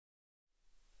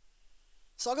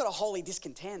So I got a holy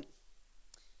discontent.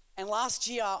 And last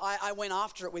year, I went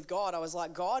after it with God. I was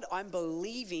like, God, I'm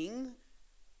believing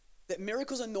that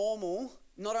miracles are normal,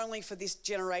 not only for this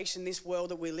generation, this world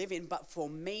that we live in, but for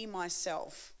me,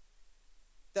 myself.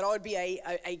 That I would be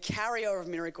a carrier of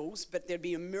miracles, but there'd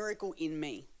be a miracle in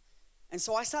me. And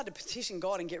so I started to petition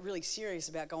God and get really serious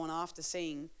about going after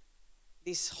seeing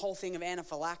this whole thing of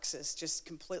anaphylaxis just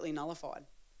completely nullified.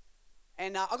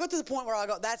 And I got to the point where I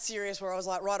got that serious where I was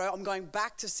like, right, I'm going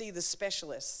back to see the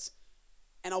specialists.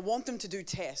 And I want them to do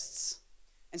tests.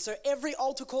 And so every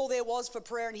altar call there was for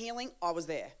prayer and healing, I was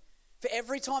there. For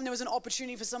every time there was an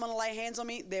opportunity for someone to lay hands on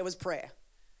me, there was prayer.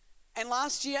 And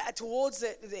last year, towards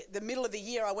the middle of the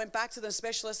year, I went back to the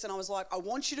specialist and I was like, I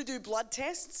want you to do blood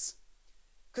tests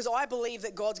because I believe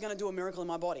that God's going to do a miracle in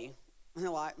my body. And they're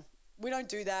like, we don't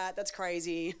do that. That's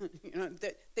crazy.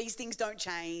 These things don't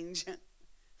change.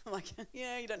 I'm like,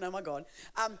 yeah, you don't know my God.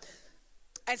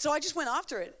 And so I just went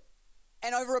after it.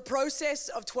 And over a process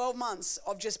of 12 months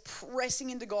of just pressing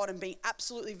into God and being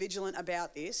absolutely vigilant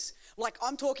about this, like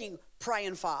I'm talking pray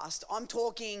and fast. I'm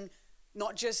talking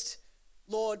not just,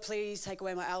 Lord, please take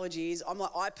away my allergies. I'm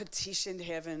like, I petitioned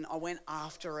heaven. I went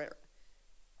after it.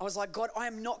 I was like, God, I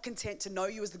am not content to know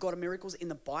you as the God of miracles in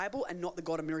the Bible and not the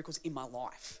God of miracles in my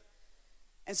life.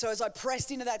 And so as I pressed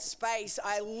into that space,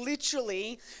 I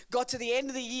literally got to the end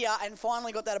of the year and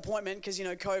finally got that appointment because,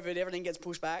 COVID, everything gets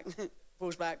pushed back.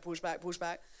 Push back.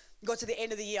 Got to the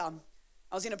end of the year.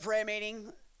 I was in a prayer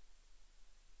meeting.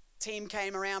 Team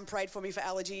came around, prayed for me for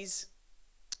allergies.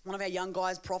 One of our young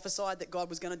guys prophesied that God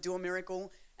was going to do a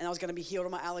miracle and I was going to be healed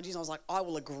of my allergies. I was like, I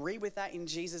will agree with that in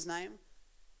Jesus' name.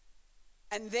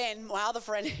 And then my other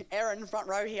friend, Erin, front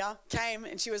row here, came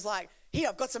and she was like, here,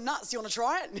 I've got some nuts. Do you want to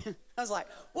try it? I was like,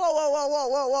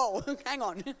 whoa. Hang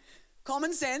on.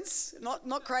 Common sense,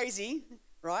 not crazy,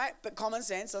 right? But common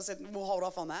sense. I said, we'll hold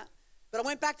off on that. But I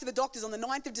went back to the doctors on the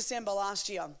 9th of December last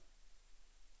year.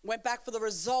 Went back for the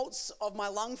results of my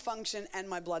lung function and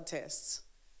my blood tests.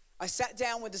 I sat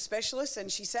down with the specialist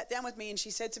and she sat down with me and she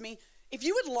said to me, if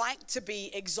you would like to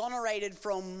be exonerated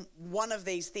from one of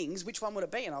these things, which one would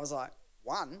it be? And I was like,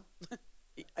 one?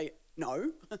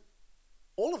 No,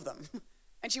 all of them.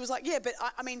 And she was like, yeah, but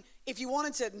I mean, if you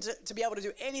wanted to be able to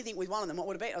do anything with one of them, what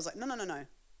would it be? I was like, no,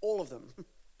 all of them.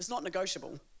 It's not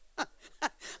negotiable.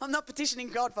 I'm not petitioning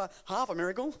God for half a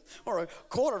miracle or a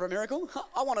quarter of a miracle.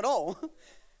 I want it all.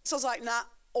 So I was like, nah,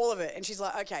 all of it. And she's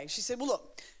like, okay. She said, well,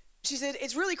 look, she said,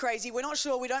 it's really crazy. We're not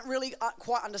sure. We don't really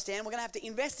quite understand. We're going to have to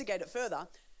investigate it further.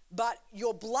 But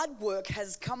your blood work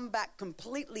has come back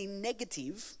completely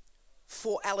negative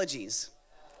for allergies.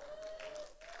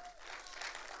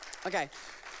 Okay.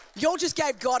 Y'all just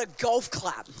gave God a golf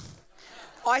clap.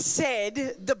 I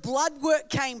said the blood work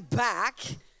came back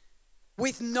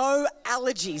with no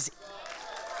allergies.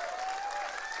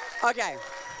 Okay.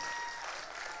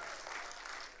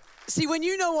 See, when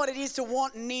you know what it is to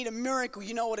want and need a miracle,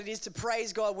 you know what it is to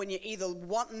praise God when you're either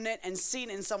wanting it and seeing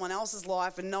it in someone else's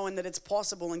life and knowing that it's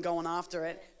possible and going after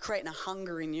it, creating a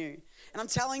hunger in you. And I'm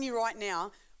telling you right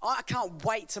now, I can't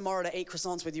wait tomorrow to eat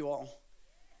croissants with you all.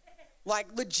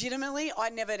 Like, legitimately,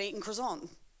 I'd never had eaten croissant.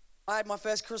 I had my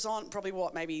first croissant probably,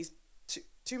 maybe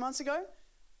two months ago?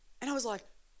 And I was like,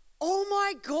 oh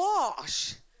my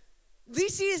gosh,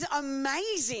 this is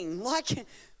amazing. Like,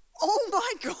 oh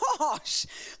my gosh.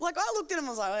 Like, I looked at them and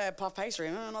was like, oh, yeah, puff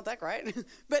pastry, not that great.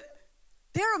 But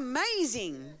they're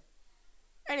amazing.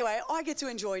 Anyway, I get to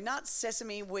enjoy nuts,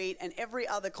 sesame, wheat, and every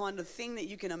other kind of thing that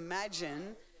you can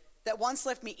imagine that once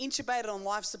left me intubated on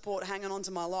life support, hanging on to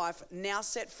my life, now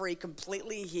set free,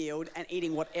 completely healed, and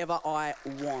eating whatever I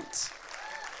want.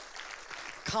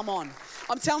 Come on.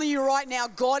 I'm telling you right now,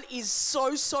 God is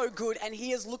so good, and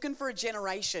he is looking for a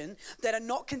generation that are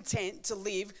not content to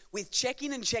live with check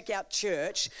in and check out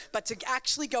church, but to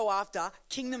actually go after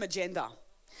kingdom agenda,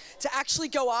 to actually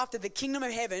go after the kingdom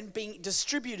of heaven being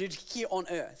distributed here on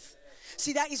earth.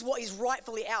 See, that is what is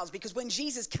rightfully ours, because when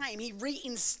Jesus came, he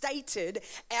reinstated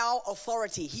our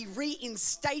authority. He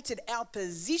reinstated our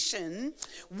position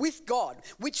with God,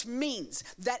 which means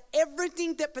that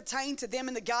everything that pertained to them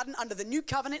in the garden under the new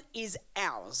covenant is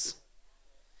ours.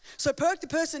 So perk the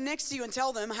person next to you and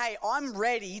tell them, hey, I'm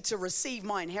ready to receive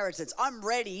my inheritance. I'm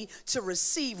ready to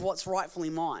receive what's rightfully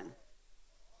mine.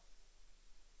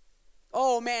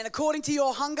 Oh man, according to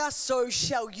your hunger, so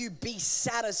shall you be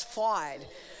satisfied.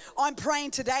 I'm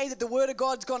praying today that the word of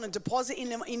God's going to deposit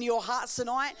in your hearts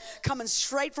tonight, coming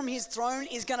straight from his throne,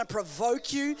 is going to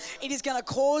provoke you. It is going to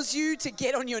cause you to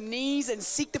get on your knees and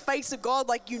seek the face of God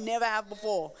like you never have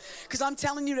before. Because I'm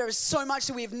telling you, there is so much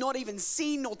that we have not even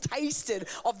seen nor tasted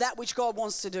of that which God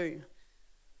wants to do.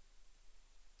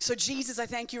 So Jesus, I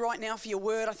thank you right now for your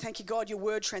word. I thank you, God, your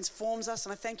word transforms us.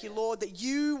 And I thank you, Lord, that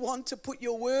you want to put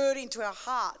your word into our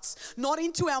hearts, not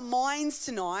into our minds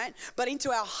tonight, but into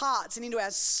our hearts and into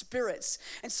our spirits.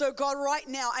 And so, God, right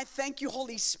now, I thank you,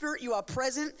 Holy Spirit, you are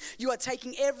present. You are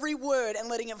taking every word and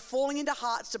letting it falling into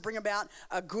hearts to bring about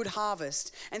a good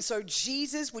harvest. And so,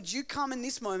 Jesus, would you come in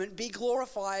this moment, be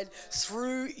glorified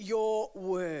through your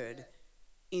word.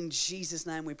 In Jesus'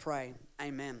 name we pray.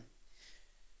 Amen.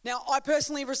 Now, I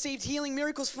personally have received healing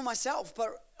miracles for myself, but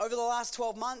over the last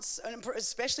 12 months, and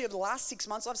especially over the last 6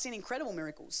 months, I've seen incredible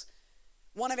miracles.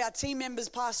 One of our team members,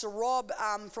 Pastor Rob,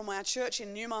 from our church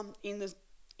in Numa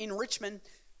in Richmond,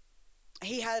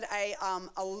 he had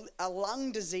a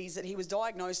lung disease that he was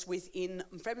diagnosed with in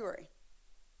February.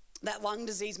 That lung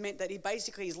disease meant that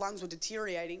his lungs were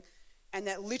deteriorating, and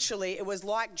that literally it was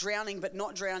like drowning but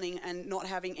not drowning and not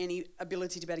having any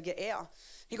ability to be able to get air.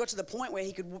 He got to the point where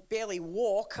he could barely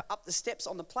walk up the steps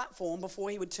on the platform before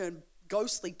he would turn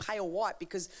ghostly pale white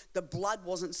because the blood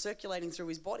wasn't circulating through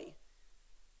his body.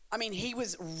 I mean, he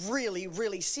was really,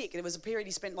 really sick. It was a period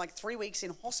he spent like 3 weeks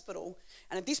in hospital.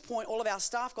 And at this point, all of our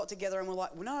staff got together and were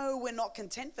like, no, we're not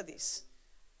content for this.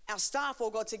 Our staff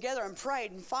all got together and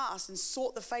prayed and fasted and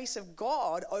sought the face of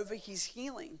God over his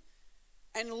healing.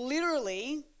 And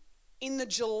literally, in the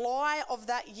July of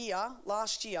that year,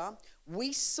 last year,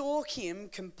 we saw him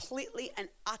completely and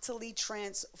utterly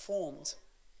transformed.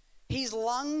 His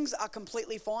lungs are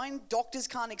completely fine. Doctors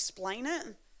can't explain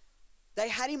it. They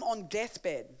had him on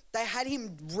deathbed. They had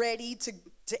him ready to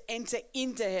enter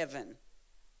into heaven.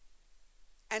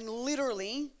 And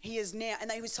literally, he is now, and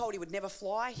he was told he would never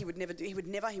fly, he would never.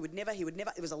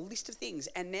 It was a list of things.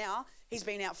 And now he's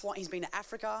been out flying, he's been to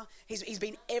Africa, he's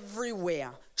been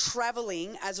everywhere,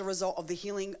 traveling as a result of the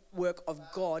healing work of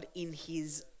God in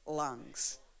his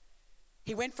lungs.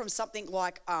 He went from something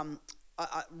like a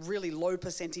really low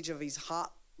percentage of his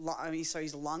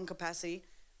his lung capacity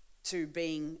to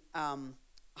being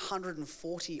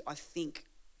 140, I think,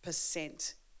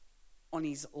 % on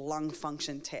his lung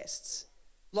function tests.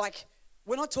 Like,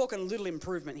 we're not talking little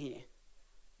improvement here.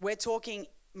 We're talking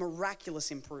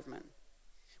miraculous improvement.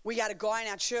 We had a guy in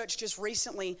our church just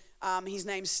recently, his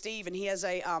name's Steve, and he has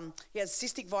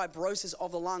cystic fibrosis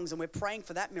of the lungs, and we're praying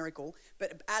for that miracle.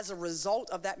 But as a result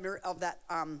of that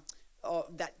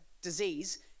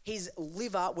disease, his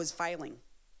liver was failing.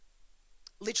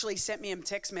 Literally sent me a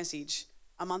text message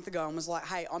a month ago and was like,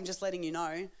 hey, I'm just letting you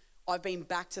know, I've been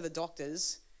back to the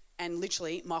doctors, and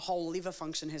literally my whole liver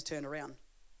function has turned around.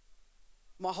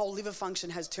 My whole liver function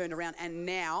has turned around, and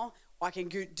now I can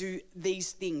do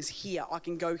these things here. I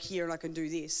can go here and I can do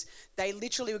this. They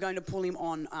literally were going to pull him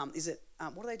on, what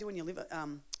do they do in your liver?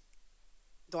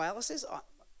 Dialysis? I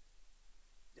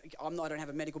don't have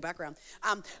a medical background.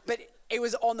 But it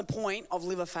was on the point of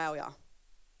liver failure.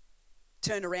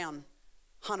 Turned around,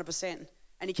 100%.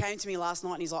 And he came to me last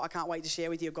night and he's like, I can't wait to share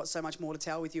with you. I've got so much more to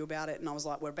tell with you about it. And I was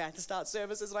like, we're about to start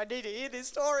services and I need to hear this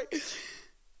story.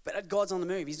 But God's on the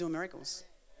move. He's doing miracles.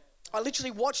 I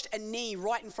literally watched a knee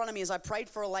right in front of me as I prayed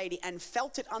for a lady and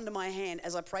felt it under my hand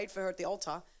as I prayed for her at the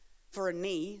altar for a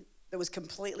knee that was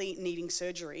completely needing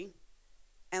surgery.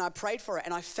 And I prayed for it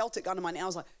and I felt it under my knee. I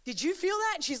was like, did you feel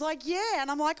that? And she's like, yeah. And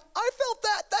I'm like, I felt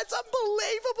that. That's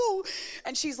unbelievable.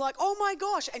 And she's like, oh my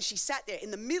gosh. And she sat there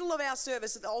in the middle of our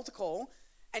service at the altar call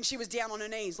and she was down on her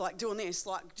knees, like doing this,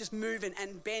 like just moving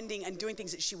and bending and doing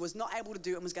things that she was not able to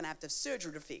do and was going to have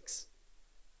surgery to fix.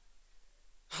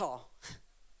 Oh,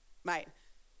 mate,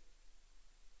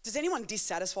 does anyone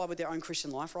dissatisfied with their own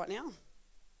Christian life right now?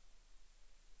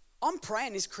 I'm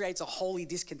praying this creates a holy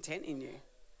discontent in you.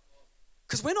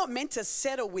 Because we're not meant to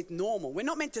settle with normal. We're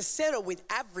not meant to settle with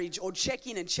average or check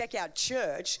in and check out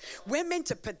church. We're meant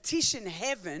to petition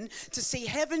heaven to see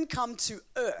heaven come to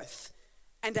earth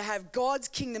and to have God's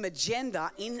kingdom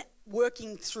agenda in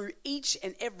working through each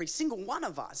and every single one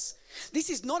of us.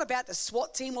 This is not about the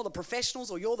SWAT team or the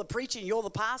professionals or you're the preacher and you're the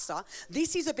pastor.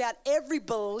 This is about every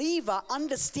believer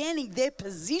understanding their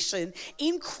position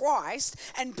in Christ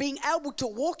and being able to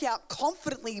walk out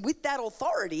confidently with that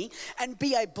authority and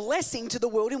be a blessing to the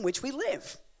world in which we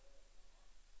live.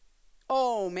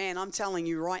 Oh man, I'm telling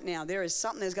you right now, there is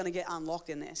something that's going to get unlocked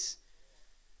in this.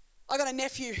 I got a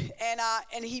nephew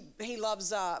and he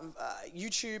loves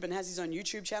YouTube and has his own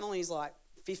YouTube channel. He's like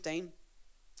 15.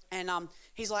 And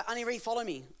he's like, Auntie Ree, follow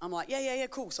me. I'm like, yeah,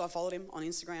 cool. So I followed him on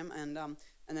Instagram and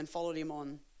then followed him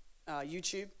on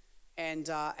YouTube. And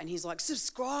he's like,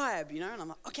 subscribe, And I'm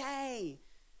like, okay.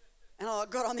 And I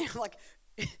got on there, I'm like,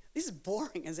 this is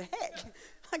boring as heck.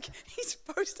 like, he's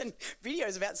posting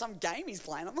videos about some game he's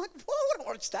playing. I'm like, what would I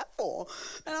watch that for?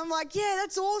 And I'm like, yeah,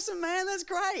 that's awesome, man. That's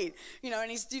great.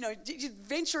 And he's, just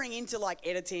venturing into like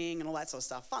editing and all that sort of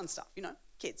stuff. Fun stuff,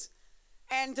 kids.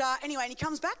 And anyway, and he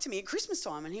comes back to me at Christmas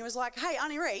time and he was like, hey,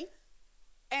 Auntie Ree,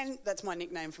 and that's my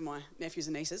nickname for my nephews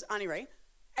and nieces, Auntie Ree.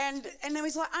 And then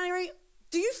he's like, Auntie Ree,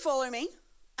 do you follow me?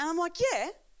 And I'm like, yeah.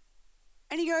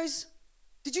 And he goes,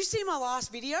 did you see my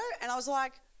last video? And I was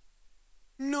like,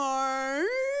 no.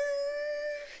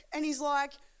 And he's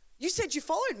like, you said you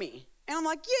followed me. And I'm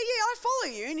like, yeah, I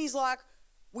follow you. And he's like,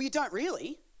 well, you don't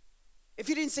really. If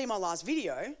you didn't see my last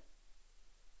video,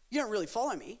 you don't really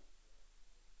follow me.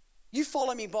 You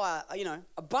follow me by,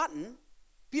 a button,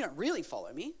 but you don't really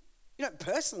follow me. You don't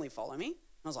personally follow me. And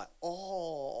I was like,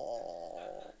 oh,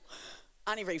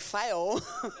 Auntie Ree, fail.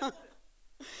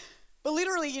 But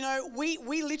literally,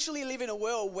 we literally live in a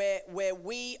world where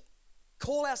we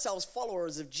call ourselves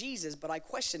followers of Jesus, but I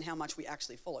question how much we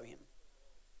actually follow him.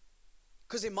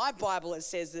 Because in my Bible, it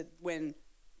says that when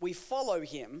we follow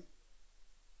him,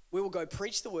 we will go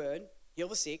preach the word, heal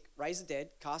the sick, raise the dead,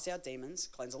 cast out demons,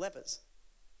 cleanse the lepers.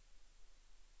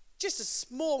 Just a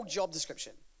small job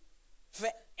description for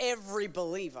every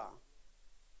believer.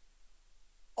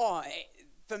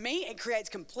 For me, it creates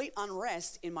complete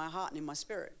unrest in my heart and in my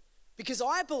spirit. Because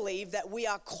I believe that we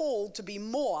are called to be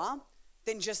more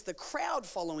than just the crowd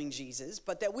following Jesus,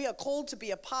 but that we are called to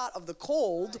be a part of the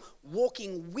called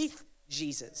walking with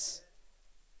Jesus.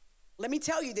 Let me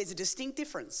tell you, there's a distinct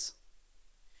difference.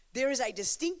 There is a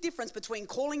distinct difference between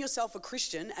calling yourself a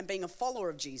Christian and being a follower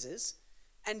of Jesus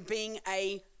and being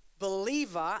a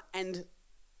believer and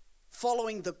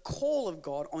following the call of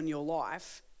God on your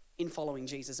life in following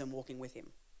Jesus and walking with him.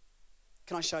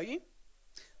 Can I show you?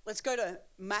 Let's go to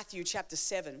Matthew chapter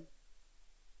 7,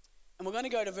 and we're going to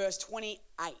go to verse 28.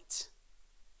 And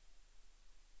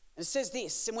it says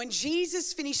this, and when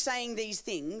Jesus finished saying these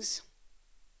things,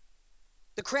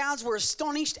 the crowds were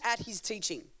astonished at his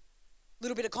teaching. A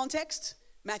little bit of context,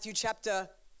 Matthew chapter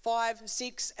 5,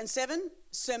 6, and 7,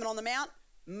 Sermon on the Mount,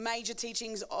 major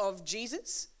teachings of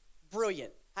Jesus.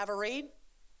 Brilliant. Have a read,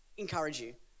 encourage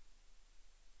you.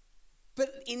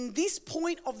 But in this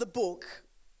point of the book,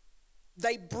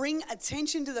 they bring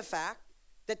attention to the fact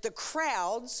that the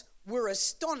crowds were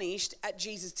astonished at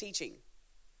Jesus' teaching.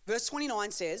 Verse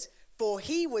 29 says, for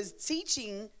he was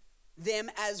teaching them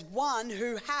as one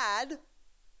who had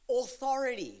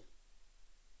authority,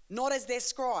 not as their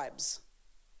scribes.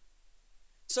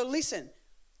 So listen,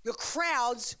 the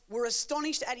crowds were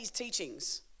astonished at his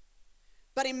teachings.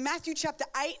 But in Matthew chapter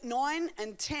 8, 9,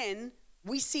 and 10,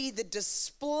 we see the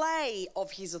display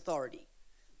of his authority.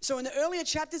 So in the earlier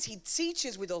chapters, he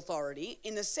teaches with authority.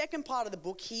 In the second part of the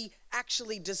book, he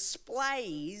actually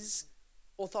displays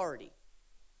authority.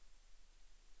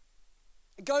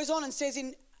 It goes on and says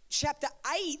in chapter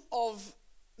 8 of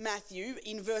Matthew,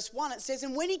 in verse 1, it says,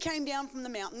 and when he came down from the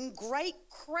mountain, great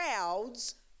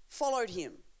crowds followed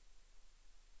him.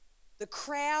 The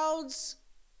crowds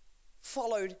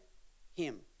followed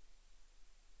him.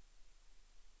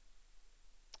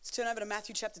 Let's turn over to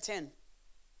Matthew chapter 10.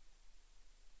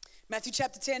 Matthew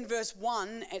chapter 10 verse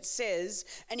 1, it says,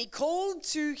 and he called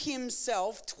to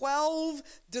himself 12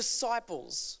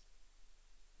 disciples,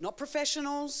 not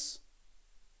professionals,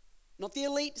 not the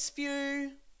elite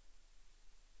few,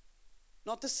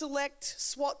 not the select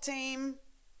SWAT team,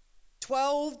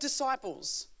 12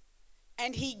 disciples.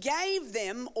 And he gave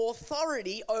them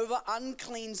authority over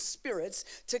unclean spirits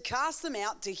to cast them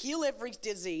out, to heal every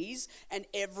disease and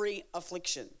every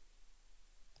affliction.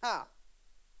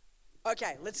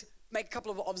 Okay, let's make a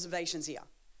couple of observations here.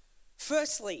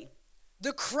 Firstly,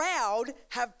 the crowd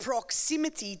have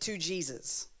proximity to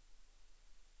Jesus.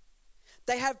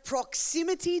 They have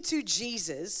proximity to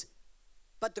Jesus,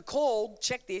 but the called,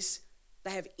 check this,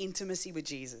 they have intimacy with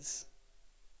Jesus.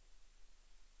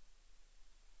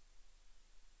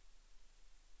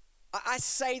 I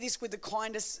say this with the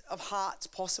kindest of hearts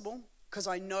possible because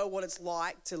I know what it's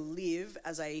like to live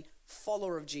as a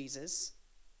follower of Jesus,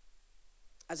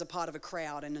 as a part of a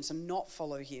crowd, and to not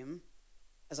follow him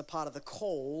as a part of the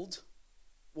called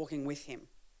walking with him.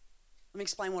 Let me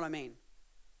explain what I mean.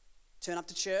 Turn up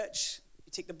to church,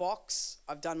 you tick the box,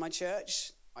 I've done my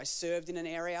church, I served in an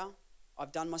area,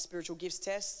 I've done my spiritual gifts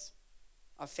tests,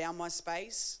 I've found my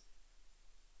space,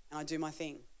 and I do my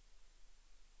thing.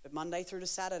 But Monday through to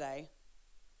Saturday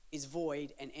is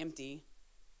void and empty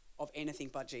of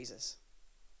anything but Jesus.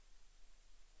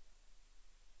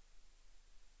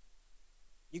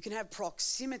 You can have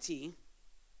proximity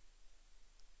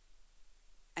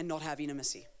and not have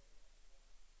intimacy.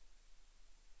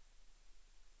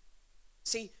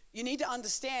 See, you need to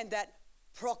understand that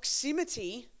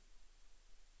proximity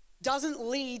doesn't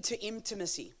lead to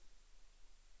intimacy.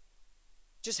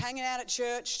 Just hanging out at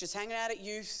church, just hanging out at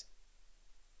youth,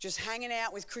 just hanging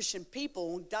out with Christian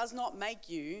people does not make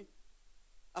you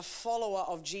a follower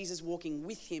of Jesus walking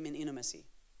with him in intimacy.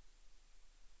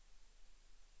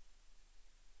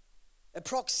 A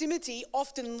proximity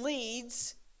often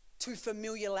leads to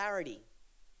familiarity.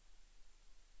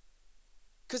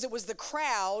 Because it was the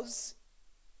crowds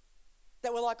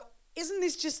that were like, isn't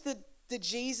this just the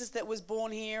Jesus that was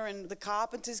born here and the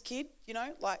carpenter's kid? You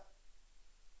know, like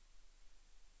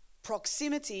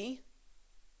proximity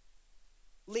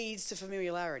leads to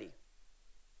familiarity.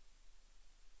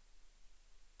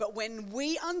 But when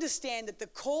we understand that the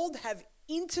called have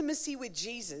intimacy with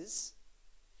Jesus,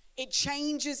 it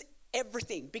changes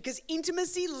everything, because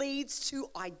intimacy leads to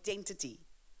identity.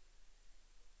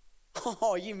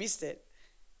 Oh, you missed it.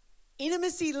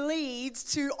 Intimacy leads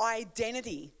to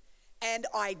identity, and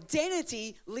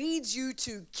identity leads you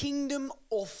to kingdom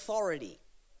authority.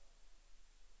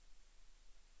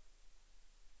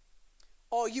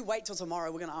 Oh, you wait till tomorrow.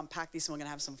 We're going to unpack this and we're going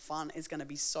to have some fun. It's going to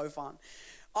be so fun.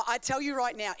 I tell you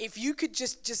right now, if you could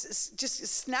just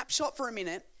snapshot for a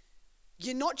minute,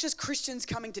 you're not just Christians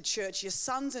coming to church, you're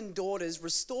sons and daughters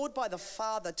restored by the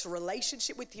Father to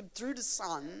relationship with him through the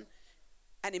Son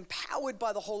and empowered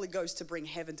by the Holy Ghost to bring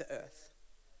heaven to earth.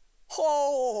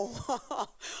 Oh,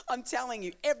 I'm telling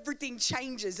you, everything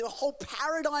changes. The whole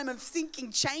paradigm of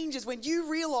thinking changes when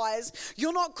you realize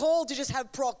you're not called to just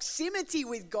have proximity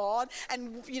with God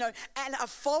and, and a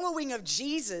following of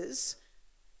Jesus,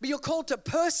 but you're called to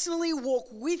personally walk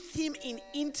with him in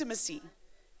intimacy.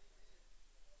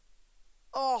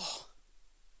 Oh.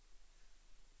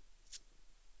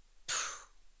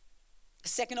 The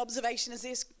second observation is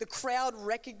this: the crowd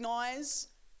recognize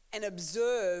and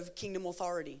observe kingdom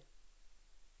authority.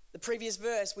 The previous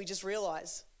verse, we just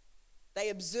realized, they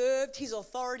observed his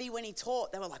authority when he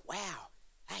taught. They were like, wow,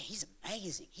 hey, he's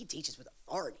amazing. He teaches with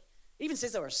authority. It even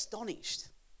says they were astonished.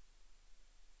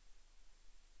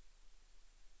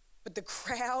 But the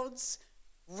crowds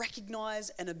recognize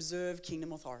and observe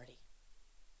kingdom authority.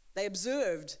 They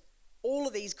observed all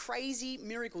of these crazy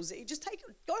miracles. Just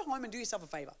go home and do yourself a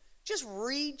favor. Just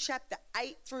read chapter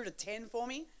 8 through to 10 for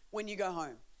me when you go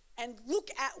home. And look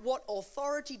at what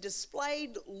authority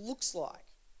displayed looks like.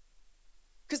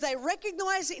 Because they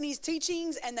recognized it in his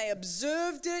teachings and they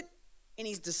observed it in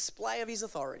his display of his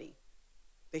authority.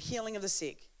 The healing of the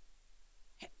sick.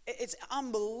 It's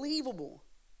unbelievable.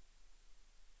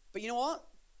 But you know what?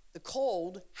 The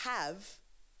called have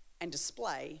and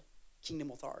display kingdom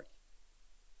authority.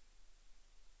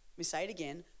 Let me say it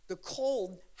again. The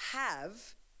called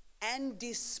have and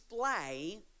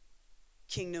display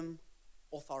kingdom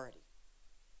authority.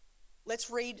 Let's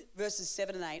read verses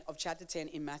 7 and 8 of chapter 10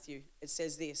 in Matthew. It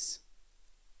says this.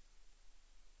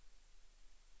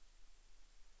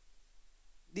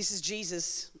 This is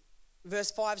Jesus.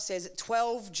 Verse 5 says,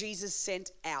 12 Jesus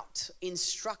sent out,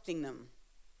 instructing them.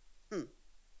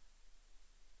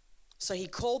 So he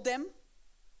called them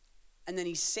and then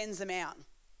he sends them out.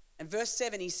 And verse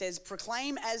 7, he says,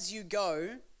 proclaim as you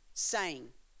go, saying,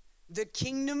 the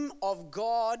kingdom of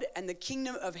God and the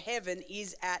kingdom of heaven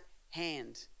is at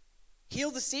hand.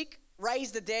 Heal the sick,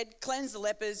 raise the dead, cleanse the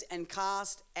lepers, and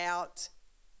cast out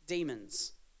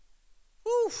demons.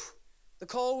 Whew. The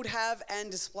called have and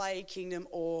display kingdom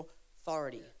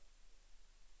authority.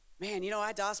 Man, I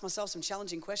had to ask myself some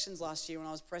challenging questions last year when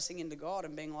I was pressing into God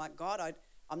and being like, God,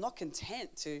 I'm not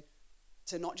content to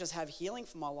not just have healing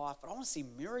for my life, but I want to see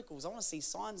miracles. I want to see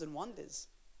signs and wonders.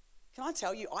 Can I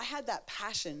tell you, I had that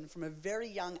passion from a very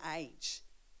young age.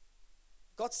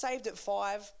 Got saved at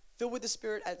 5, filled with the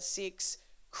Spirit at 6,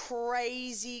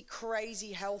 crazy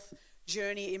health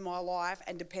journey in my life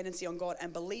and dependency on God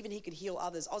and believing he could heal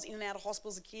others. I was in and out of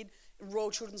hospital as a kid, Royal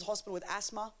Children's Hospital with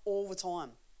asthma all the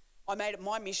time. I made it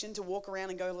my mission to walk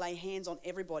around and go lay hands on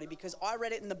everybody because I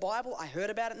read it in the Bible, I heard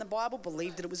about it in the Bible,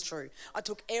 believed that it was true. I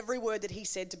took every word that he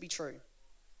said to be true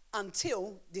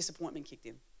until disappointment kicked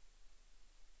in.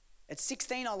 At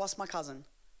 16, I lost my cousin.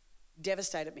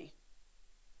 Devastated me.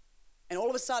 And all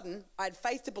of a sudden, I had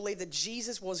faith to believe that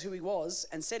Jesus was who he was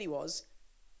and said he was,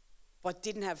 but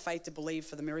didn't have faith to believe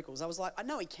for the miracles. I was like, I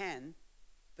know he can,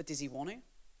 but does he want to?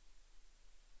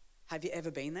 Have you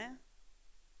ever been there?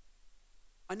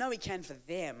 I know he can for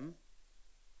them,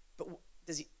 but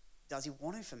does he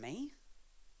want to for me?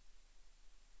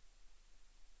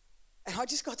 And I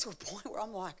just got to a point where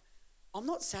I'm like, I'm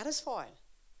not satisfied.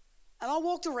 And I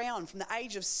walked around from the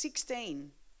age of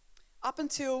 16 up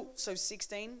until,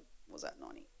 16, what was that,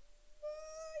 90?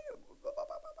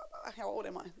 How old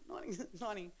am I?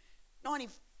 90,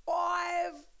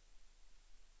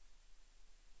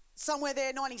 somewhere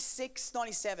there, 96,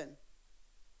 97.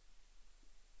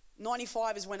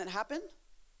 95 is when it happened.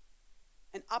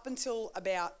 And up until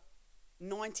about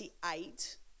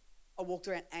 98, I walked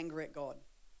around angry at God.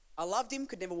 I loved him,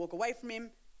 could never walk away from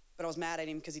him, but I was mad at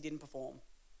him because he didn't perform.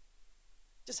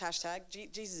 Just hashtag,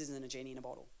 Jesus isn't a genie in a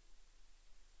bottle.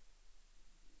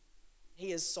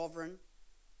 He is sovereign.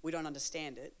 We don't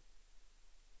understand it.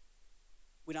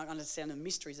 We don't understand the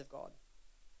mysteries of God.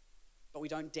 But we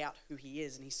don't doubt who he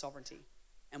is and his sovereignty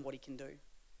and what he can do.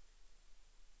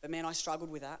 But man, I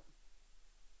struggled with that.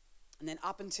 And then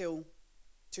up until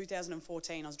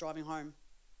 2014, I was driving home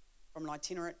from an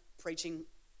itinerant preaching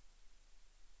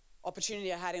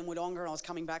opportunity I had in Wodonga, and I was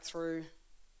coming back through.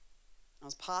 I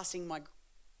was passing my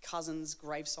cousin's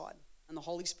graveside, and the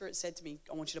Holy Spirit said to me,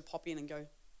 I want you to pop in and go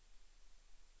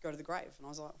to the grave. And I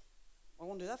was like, what do I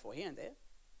want to do that for? He ain't there.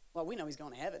 Like, we know he's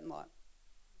going to heaven. Like,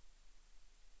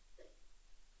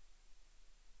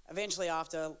 eventually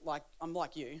after, like, I'm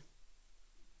like you.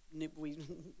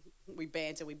 We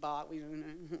banter, we bark,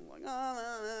 like,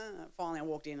 Finally I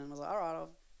walked in and was like, all right, I'll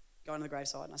go into the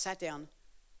graveside. And I sat down,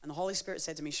 and the Holy Spirit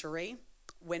said to me, Cherie,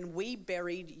 when we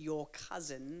buried your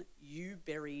cousin, you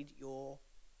buried your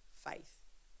faith.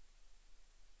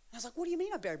 And I was like, what do you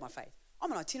mean I buried my faith?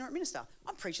 I'm an itinerant minister.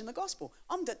 I'm preaching the gospel.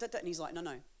 And he's like,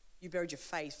 no, you buried your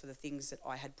faith for the things that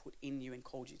I had put in you and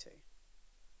called you to.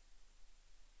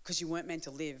 Because you weren't meant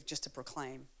to live just to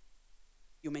proclaim.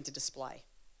 You're meant to display.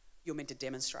 You're meant to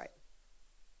demonstrate.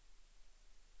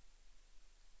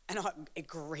 And it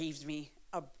grieved me.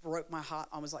 It broke my heart.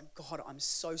 I was like, God, I'm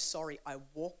so sorry. I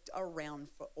walked around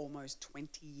for almost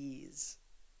 20 years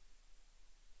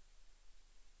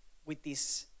with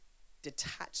this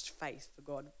detached faith for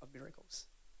God of miracles.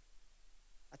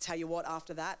 I tell you what,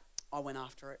 after that, I went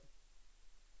after it.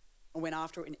 I went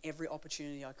after it in every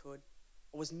opportunity I could.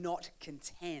 I was not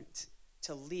content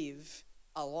to live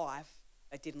a life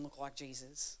that didn't look like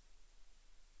Jesus.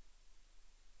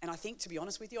 And I think, to be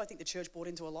honest with you, I think the church bought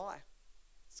into a lie.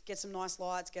 Let's get some nice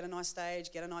lights, get a nice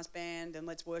stage, get a nice band, and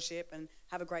let's worship and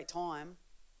have a great time.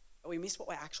 But we missed what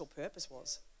our actual purpose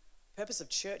was. The purpose of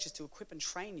church is to equip and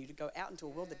train you to go out into a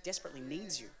world that desperately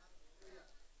needs you.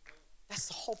 That's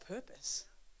the whole purpose.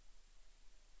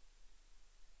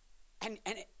 And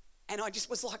I just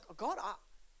was like, oh God,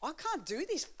 I can't do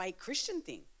this fake Christian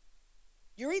thing.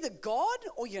 You're either God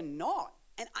or you're not.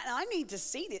 And I need to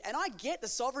see this. And I get the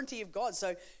sovereignty of God.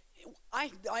 So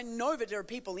I know that there are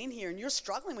people in here and you're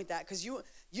struggling with that because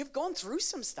you've gone through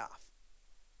some stuff.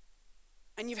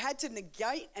 And you've had to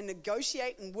negate and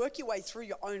negotiate and work your way through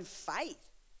your own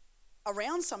faith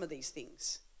around some of these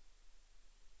things.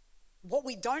 What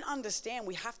we don't understand,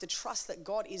 we have to trust that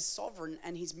God is sovereign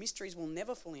and his mysteries we'll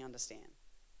never fully understand.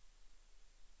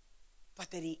 But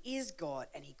that he is God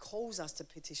and he calls us to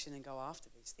petition and go after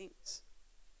these things.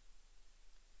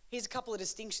 Here's a couple of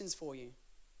distinctions for you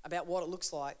about what it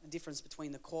looks like, the difference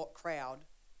between the crowd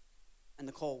and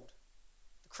the called.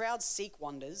 The crowd seek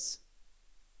wonders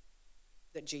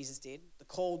that Jesus did. The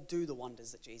called do the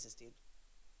wonders that Jesus did.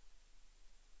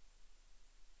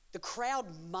 The crowd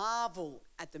marvel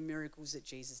at the miracles that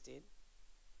Jesus did.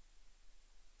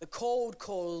 The called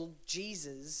called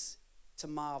Jesus to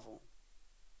marvel.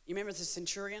 You remember the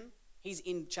centurion? He's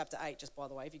in chapter 8, just by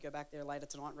the way. If you go back there later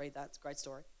tonight and read that, it's a great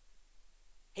story.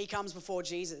 He comes before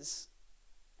Jesus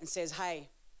and says, hey,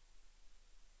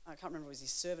 I can't remember if it was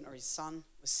his servant or his son,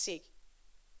 was sick,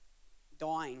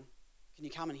 dying. Can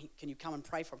you come and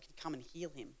pray for him? Can you come and heal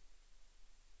him?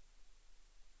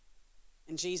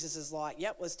 And Jesus is like,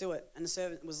 yep, let's do it. And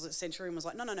the centurion was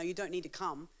like, no, you don't need to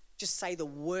come. Just say the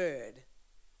word.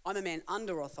 I'm a man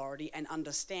under authority and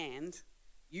understand.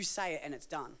 You say it and it's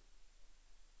done.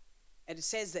 And it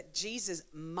says that Jesus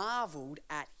marveled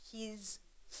at his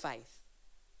faith.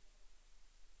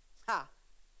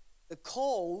 The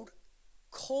called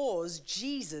caused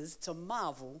Jesus to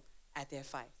marvel at their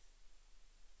faith.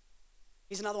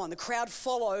 Here's another one. The crowd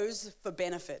follows for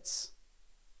benefits.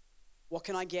 What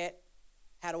can I get?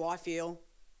 How do I feel?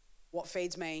 What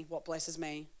feeds me? What blesses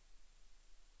me?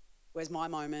 Where's my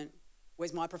moment?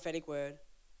 Where's my prophetic word?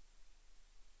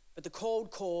 But the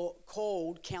called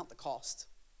count the cost.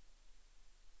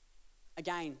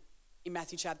 Again, in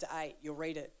Matthew chapter 8, you'll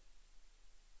read it.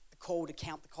 The call to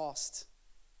count the cost.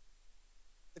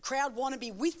 The crowd want to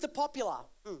be with the popular.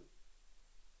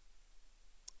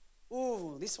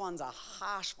 Ooh, this one's a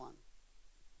harsh one.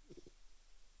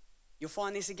 You'll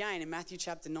find this again in Matthew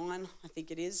chapter 9, I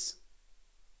think it is.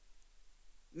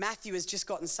 Matthew has just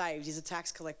gotten saved. He's a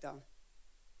tax collector.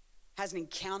 Has an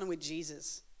encounter with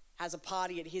Jesus. Has a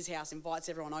party at his house, invites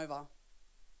everyone over.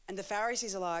 And the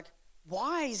Pharisees are like,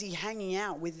 why is he hanging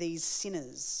out with these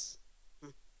sinners?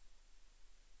 If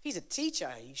he's a teacher,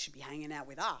 he should be hanging out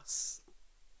with us.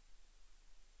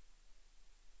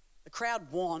 The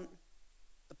crowd want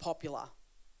the popular,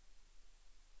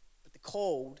 but the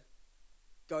called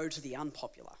go to the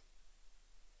unpopular.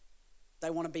 They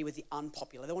want to be with the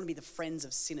unpopular. They want to be the friends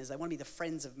of sinners. They want to be the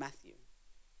friends of Matthew.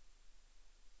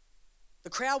 The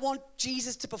crowd want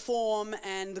Jesus to perform,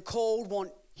 and the called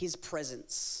want his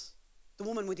presence. The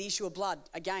woman with the issue of blood,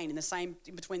 again,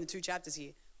 in between the two chapters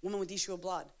here, woman with the issue of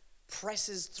blood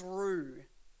presses through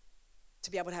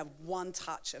to be able to have one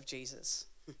touch of Jesus,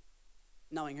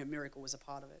 knowing her miracle was a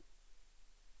part of it.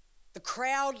 The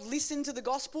crowd listened to the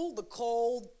gospel, the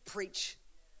called preach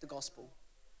the gospel.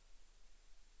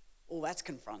 Oh, that's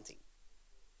confronting.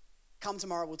 Come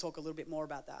tomorrow, we'll talk a little bit more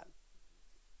about that.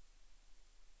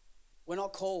 We're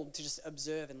not called to just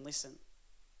observe and listen.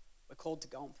 We're called to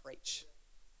go and preach.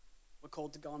 We're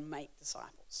called to go and make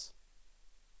disciples.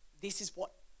 This is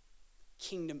what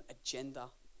kingdom agenda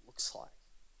looks like.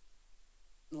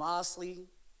 And lastly,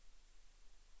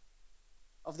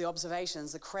 of the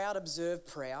observations, the crowd observed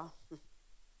prayer,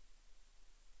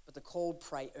 but the called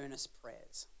pray earnest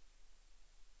prayers.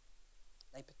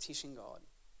 They petition God.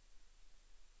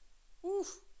 Oof.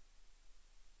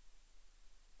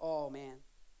 Oh, man.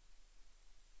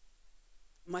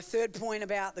 My third point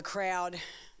about the crowd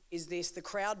is this. The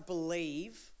crowd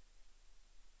believe.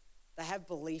 They have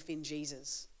belief in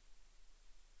Jesus.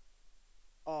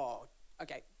 Oh,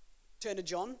 okay. Turn to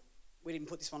John. We didn't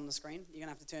put this one on the screen. You're going to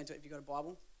have to turn to it if you've got a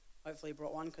Bible. Hopefully you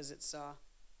brought one because it's a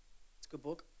good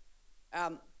book.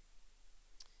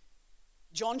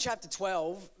 John chapter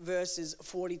 12, verses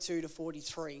 42 to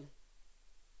 43.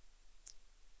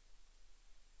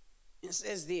 It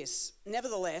says this,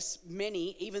 nevertheless,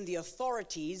 many, even the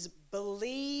authorities,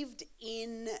 believed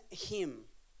in him.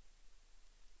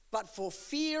 But for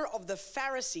fear of the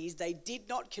Pharisees, they did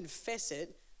not confess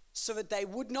it, so that they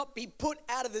would not be put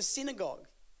out of the synagogue.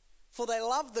 For they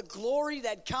love the glory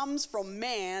that comes from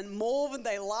man more than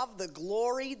they love the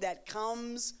glory that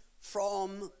comes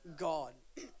from God.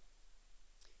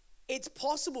 It's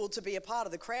possible to be a part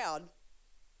of the crowd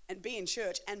and be in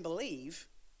church and believe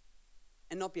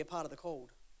and not be a part of the called.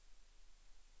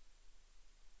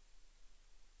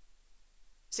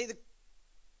 See,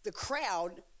 the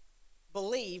crowd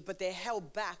believe, but they're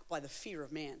held back by the fear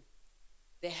of man.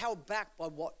 They're held back by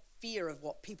fear of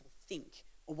what people think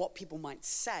or what people might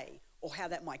say or how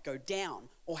that might go down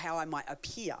or how I might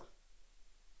appear.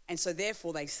 And so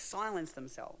therefore they silence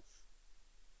themselves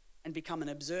and become an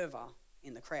observer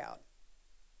in the crowd.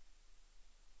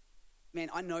 Man,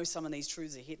 I know some of these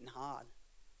truths are hitting hard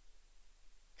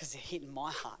because they're hitting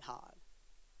my heart hard.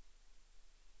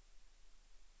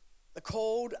 The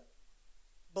called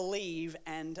believe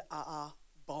and are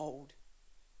bold.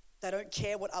 They don't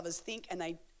care what others think, and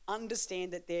they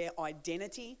understand that their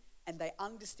identity and they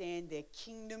understand their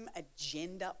kingdom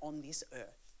agenda on this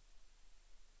earth.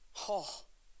 Oh,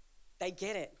 they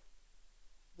get it.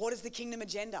 What is the kingdom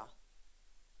agenda?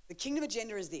 The kingdom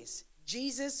agenda is this.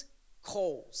 Jesus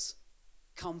calls,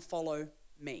 come follow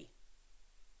me.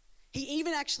 He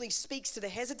even actually speaks to the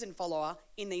hesitant follower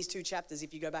in these two chapters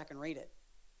if you go back and read it.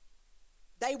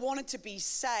 They wanted to be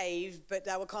saved, but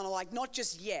they were kind of like, not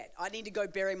just yet. I need to go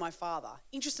bury my father.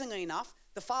 Interestingly enough,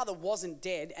 the father wasn't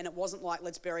dead, and it wasn't like,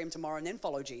 let's bury him tomorrow and then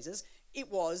follow Jesus.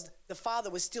 It was the father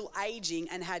was still aging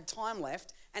and had time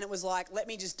left, and it was like, let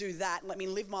me just do that, let me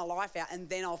live my life out, and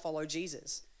then I'll follow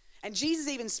Jesus. And Jesus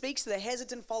even speaks to the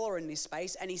hesitant follower in this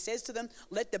space, and he says to them,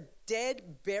 let the dead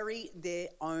bury their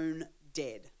own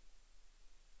dead.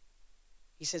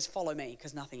 He says, follow me,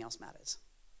 because nothing else matters.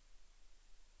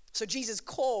 So Jesus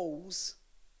calls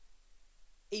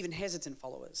even hesitant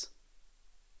followers.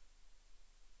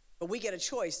 But we get a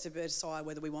choice to decide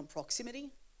whether we want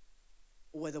proximity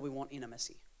or whether we want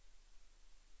intimacy.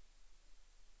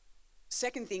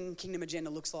 Second thing kingdom agenda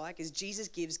looks like is Jesus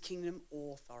gives kingdom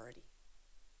authority.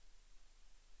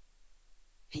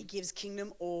 He gives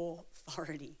kingdom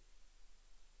authority.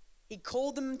 He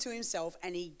called them to himself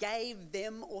and he gave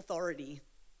them authority,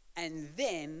 and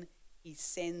then he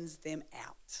sends them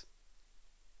out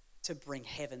to bring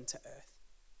heaven to earth.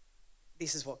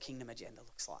 This is what kingdom agenda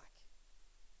looks like.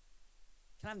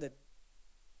 Can I have the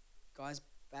guys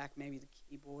back, maybe the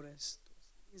keyboardist?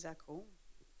 Is that cool?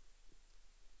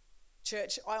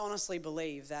 Church, I honestly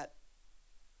believe that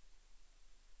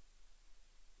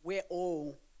we're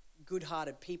all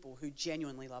good-hearted people who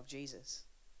genuinely love Jesus.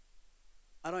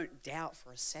 I don't doubt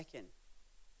for a second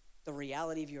the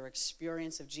reality of your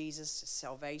experience of Jesus, the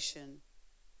salvation,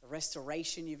 the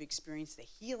restoration you've experienced, the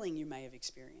healing you may have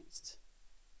experienced.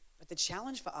 But the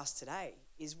challenge for us today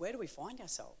is, where do we find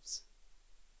ourselves?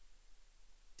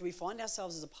 Do we find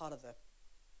ourselves as a part of the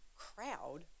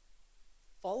crowd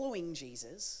following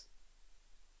Jesus?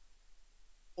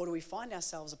 Or do we find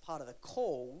ourselves a part of the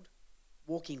called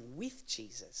walking with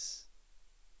Jesus?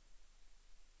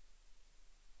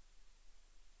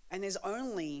 And there's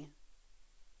only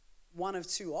one of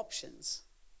two options.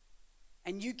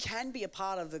 And you can be a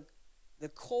part of the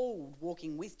called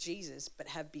walking with Jesus, but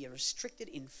be restricted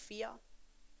in fear,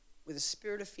 with a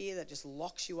spirit of fear that just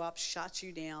locks you up, shuts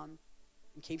you down,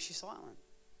 and keeps you silent.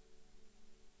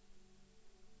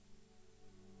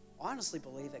 I honestly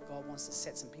believe that God wants to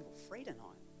set some people free tonight.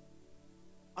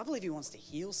 I believe he wants to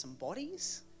heal some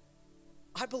bodies.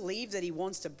 I believe that he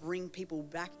wants to bring people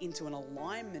back into an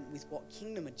alignment with what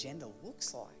kingdom agenda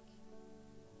looks like.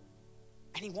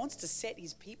 And he wants to set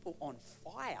his people on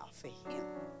fire for him.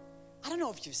 I don't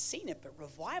know if you've seen it, but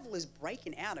revival is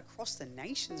breaking out across the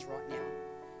nations right now.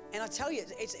 And I tell you,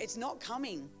 it's not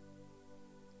coming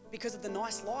because of the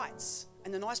nice lights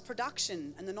and the nice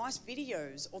production and the nice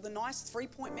videos or the nice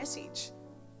 3-point message.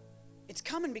 It's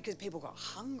coming because people got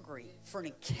hungry for an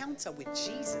encounter with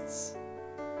Jesus.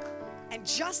 And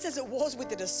just as it was with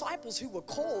the disciples who were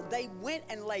called, they went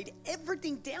and laid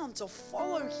everything down to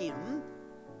follow him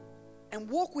and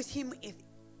walk with him in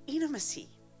intimacy.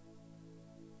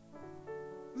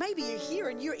 Maybe you're here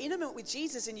and you're intimate with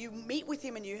Jesus and you meet with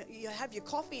him and you have your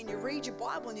coffee and you read your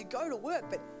Bible and you go to work,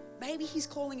 but maybe he's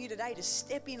calling you today to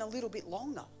step in a little bit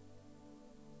longer.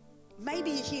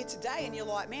 Maybe you're here today and you're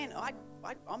like, man,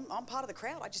 I'm part of the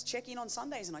crowd. I just check in on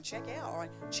Sundays and I check out, or I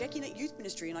check in at youth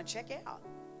ministry and I check out.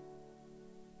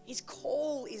 His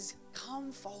call is,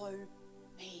 come follow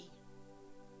me.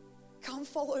 Come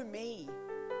follow me.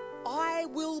 I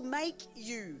will make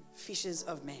you fishers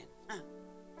of men.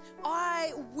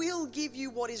 I will give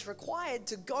you what is required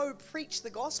to go preach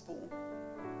the gospel,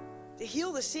 to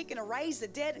heal the sick and to raise the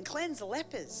dead and cleanse the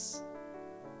lepers.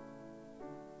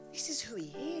 This is who he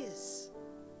is.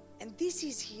 And this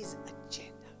is his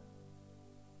agenda.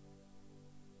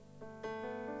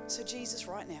 So Jesus,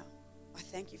 right now, I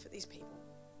thank you for these people.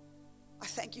 I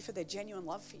thank you for their genuine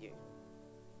love for you.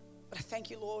 But I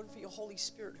thank you, Lord, for your Holy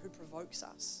Spirit who provokes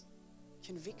us,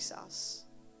 convicts us,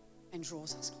 and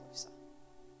draws us closer.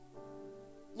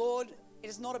 Lord, it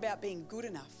is not about being good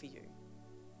enough for you,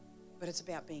 but it's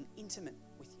about being intimate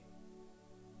with you.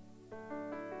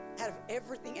 Out of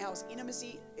everything else,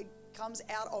 intimacy,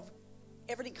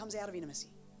 everything comes out of intimacy.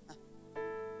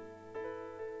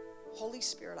 Holy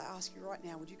Spirit, I ask you right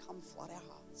now, would you come flood our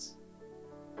hearts?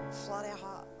 Flood our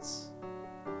hearts.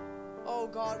 Oh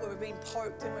God, where we're being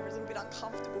poked and we're a little bit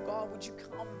uncomfortable, God, would you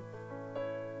come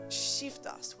shift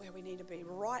us where we need to be,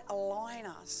 right align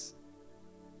us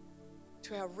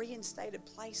to our reinstated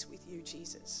place with you,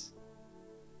 Jesus.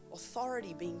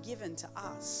 Authority being given to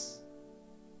us.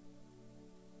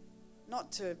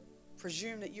 Not to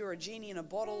presume that you're a genie in a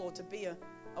bottle or to be a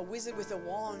wizard with a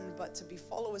wand, but to be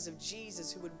followers of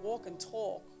Jesus who would walk and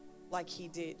talk like he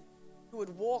did, who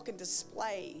would walk and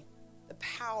display the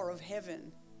power of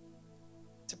heaven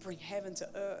to bring heaven to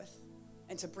earth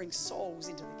and to bring souls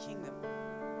into the kingdom.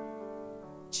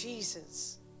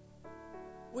 Jesus,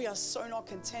 we are so not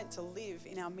content to live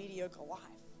in our mediocre life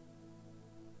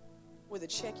with a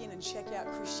check-in and check-out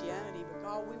Christianity, but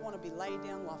God, we want to be laid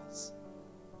down lovers.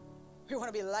 We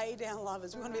want to be laid down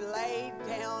lovers. We want to be laid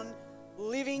down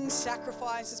living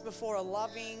sacrifices before a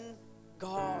loving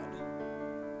God.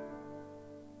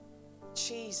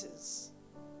 Jesus.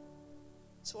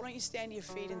 So why don't you stand to your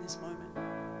feet in this moment?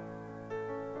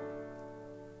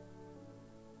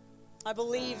 I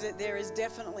believe that there is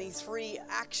definitely 3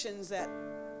 actions that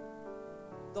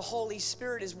the Holy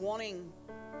Spirit is wanting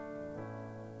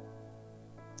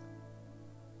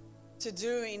to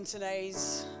do in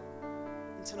tonight's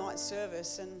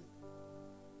service. And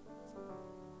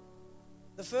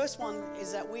the first one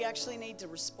is that we actually need to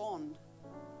respond.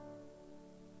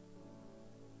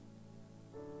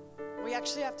 We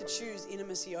actually have to choose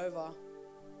intimacy over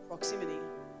proximity.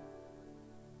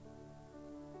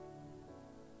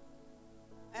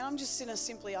 And I'm just going to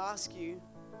simply ask you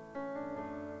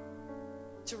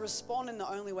to respond in the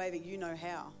only way that you know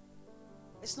how.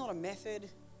 It's not a method.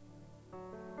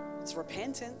 It's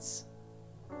repentance.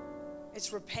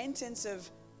 It's repentance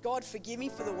of, God, forgive me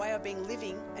for the way I've been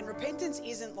living. And repentance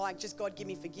isn't like just, God, give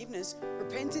me forgiveness.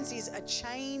 Repentance is a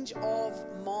change of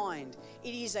mind.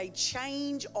 It is a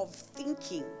change of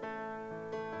thinking.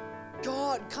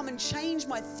 God, come and change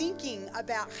my thinking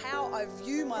about how I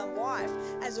view my life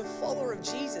as a follower of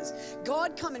Jesus.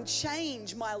 God, come and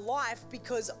change my life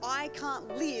because I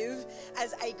can't live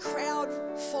as a crowd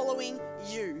following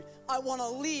you. I want to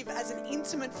live as an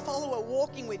intimate follower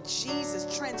walking with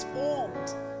Jesus,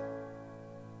 transformed.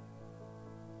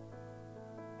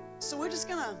 So we're just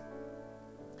going to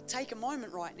take a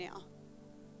moment right now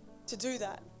to do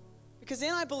that. Because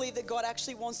then I believe that God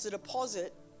actually wants to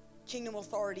deposit kingdom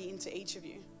authority into each of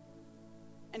you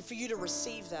and for you to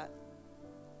receive that.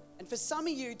 And for some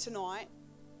of you tonight,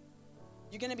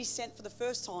 you're going to be sent for the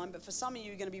first time, but for some of you,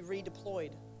 you're going to be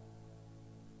redeployed.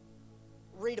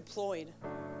 Redeployed.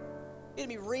 You're going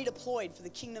to be redeployed for the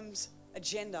kingdom's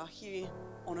agenda here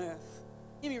on earth.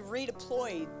 You're going to be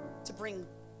redeployed to bring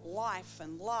life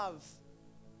and love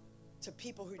to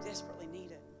people who desperately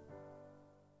need it.